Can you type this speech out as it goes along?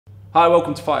Hi,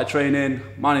 welcome to Fighter Training.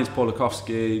 My name is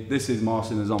Lukowski. This is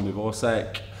Marcin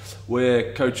Wrzosek.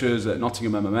 We're coaches at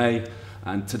Nottingham MMA,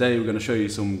 and today we're going to show you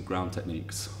some ground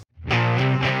techniques.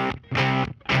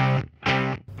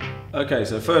 Okay,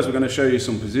 so first we're going to show you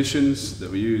some positions that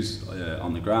we use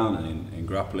on the ground and in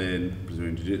grappling,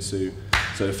 Brazilian Jiu-Jitsu.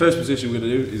 So the first position we're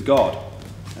going to do is guard,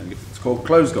 and it's called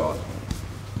close guard.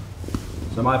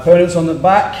 So my opponent's on the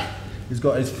back, he's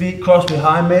got his feet crossed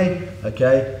behind me,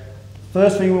 okay?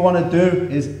 First thing we want to do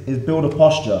is build a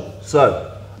posture.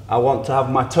 So I want to have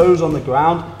my toes on the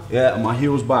ground, yeah, and my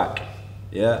heels back,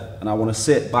 yeah, and I want to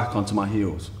sit back onto my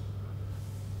heels.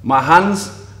 My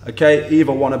hands, okay,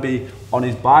 either want to be on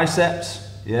his biceps,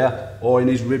 yeah, or in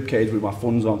his rib cage with my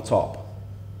thumbs on top.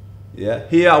 Yeah,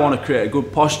 here I want to create a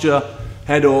good posture,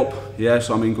 head up, yeah,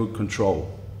 so I'm in good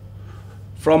control.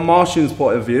 From Marcin's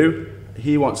point of view,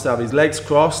 he wants to have his legs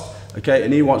crossed, okay,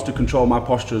 and he wants to control my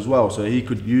posture as well. So he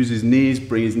could use his knees,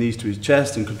 bring his knees to his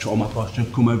chest and control my posture,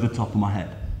 come over the top of my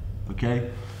head, okay?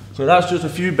 So that's just a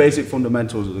few basic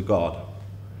fundamentals of the guard.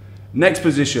 Next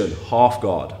position, half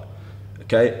guard,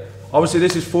 okay? Obviously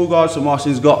this is full guard, so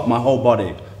Marcin's got my whole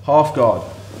body. Half guard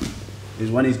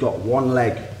is when he's got one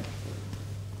leg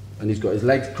and he's got his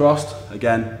legs crossed,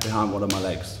 again, behind one of my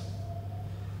legs.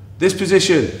 This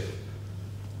position,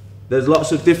 there's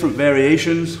lots of different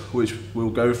variations which we'll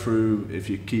go through if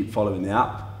you keep following the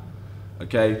app,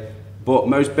 okay? But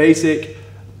most basic,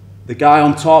 the guy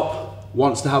on top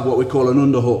wants to have what we call an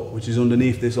underhook, which is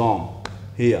underneath this arm,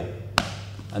 here.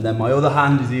 And then my other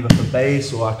hand is either for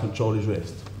base or I control his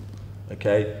wrist,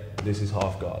 okay? This is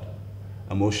half guard.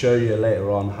 And we'll show you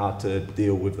later on how to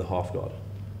deal with the half guard.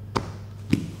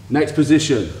 Next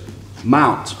position,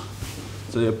 mount.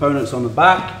 So the opponent's on the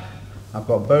back, I've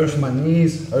got both my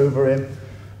knees over him,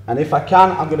 and if I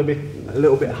can, I'm going to be a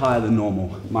little bit higher than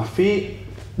normal. My feet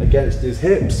against his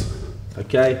hips,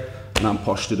 okay, and I'm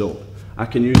postured up. I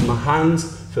can use my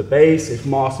hands for base. If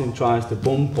Marcin tries to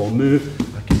bump or move,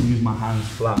 I can use my hands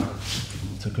flat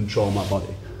to control my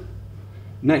body.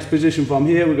 Next position from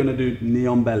here, we're going to do knee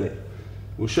on belly.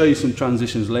 We'll show you some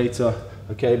transitions later,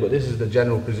 okay, but this is the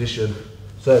general position.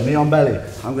 So knee on belly,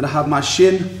 I'm going to have my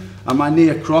shin and my knee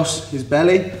across his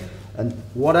belly. And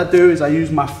what I do is I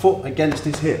use my foot against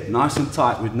his hip, nice and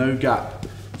tight with no gap.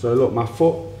 So look, my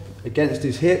foot against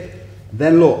his hip.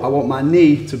 Then look, I want my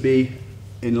knee to be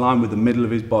in line with the middle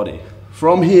of his body.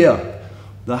 From here,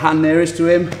 the hand nearest to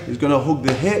him is going to hug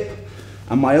the hip,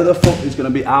 and my other foot is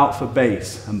going to be out for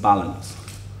base and balance.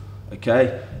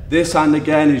 Okay? This hand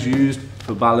again is used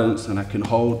for balance, and I can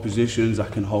hold positions, I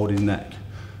can hold his neck.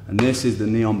 And this is the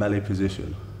knee on belly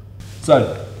position.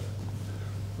 So,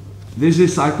 this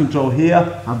is side control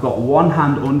here. I've got one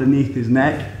hand underneath his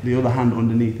neck, the other hand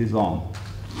underneath his arm.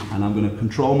 And I'm going to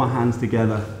control my hands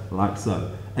together like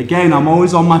so. Again, I'm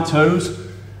always on my toes,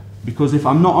 because if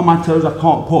I'm not on my toes, I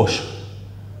can't push.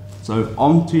 So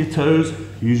onto your toes,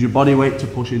 use your body weight to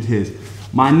push into his.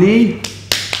 My knee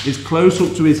is close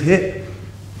up to his hip.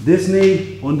 This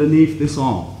knee underneath this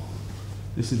arm.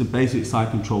 This is the basic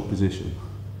side control position.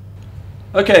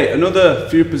 Okay, another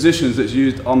few positions that's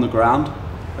used on the ground,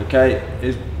 okay,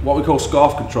 is what we call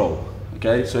scarf control.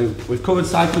 Okay, so we've covered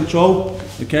side control.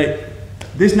 Okay,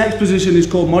 this next position is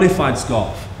called modified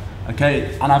scarf.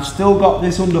 Okay, and I've still got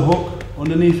this underhook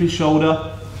underneath his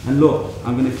shoulder, and look,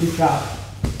 I'm going to kick out,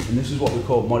 and this is what we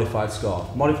call modified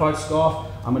scarf. Modified scarf,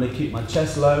 I'm going to keep my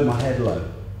chest low, my head low.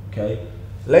 Okay,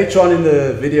 later on in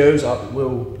the videos,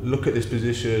 we'll look at this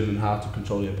position and how to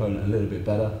control your opponent a little bit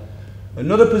better.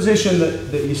 Another position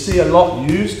that you see a lot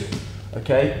used,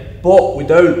 okay, but we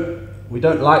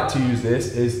don't like to use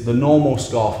this, is the normal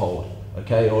scarf hold,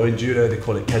 okay, or in judo they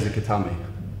call it kezukatame,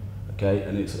 okay,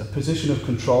 and it's a position of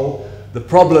control. The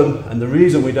problem and the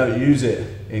reason we don't use it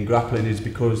in grappling is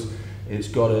because it's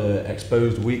got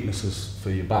exposed weaknesses for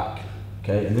your back,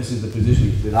 okay, and this is the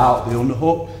position without the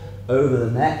underhook, over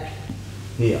the neck,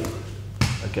 here,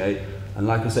 okay, and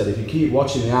like I said, if you keep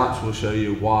watching the apps, we'll show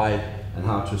you why and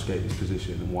how to escape this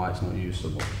position and why it's not used so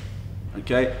much.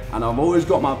 Okay, and I've always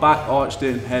got my back arched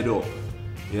in, head up.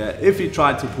 Yeah, if he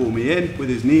tried to pull me in with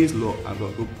his knees, look, I've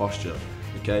got good posture.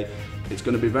 Okay, it's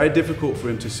going to be very difficult for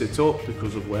him to sit up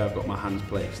because of where I've got my hands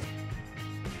placed.